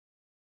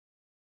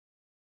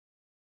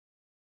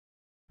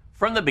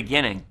From the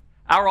beginning,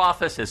 our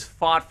office has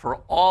fought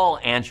for all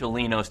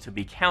Angelenos to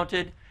be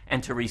counted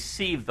and to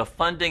receive the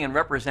funding and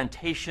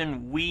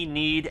representation we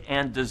need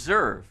and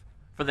deserve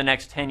for the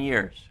next 10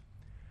 years.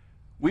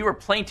 We were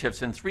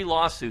plaintiffs in 3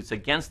 lawsuits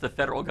against the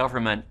federal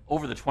government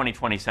over the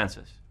 2020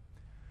 census.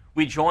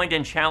 We joined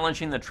in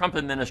challenging the Trump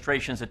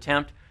administration's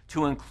attempt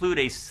to include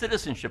a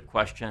citizenship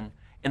question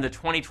in the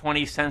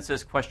 2020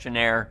 census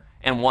questionnaire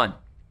and won.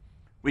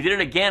 We did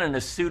it again in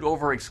a suit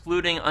over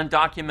excluding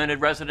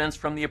undocumented residents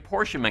from the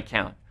apportionment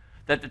count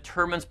that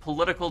determines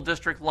political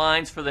district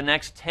lines for the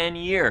next 10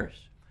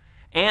 years.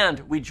 And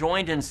we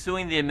joined in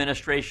suing the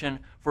administration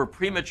for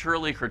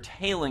prematurely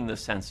curtailing the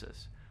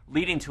census,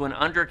 leading to an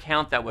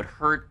undercount that would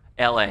hurt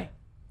LA.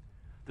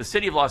 The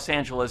city of Los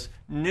Angeles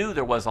knew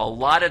there was a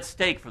lot at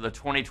stake for the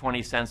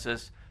 2020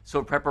 census,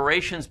 so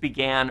preparations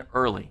began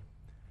early.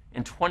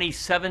 In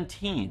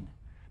 2017,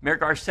 Mayor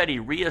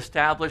Garcetti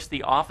reestablished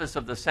the Office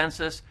of the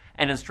Census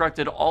and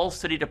instructed all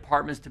city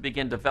departments to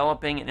begin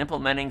developing and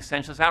implementing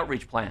census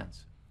outreach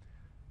plans.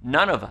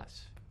 None of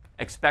us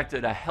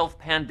expected a health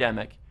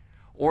pandemic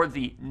or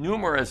the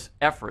numerous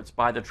efforts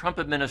by the Trump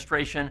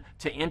administration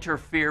to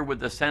interfere with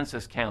the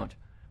census count,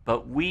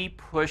 but we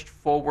pushed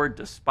forward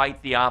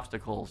despite the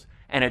obstacles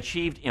and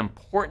achieved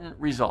important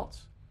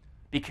results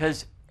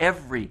because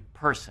every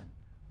person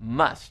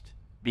must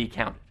be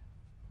counted.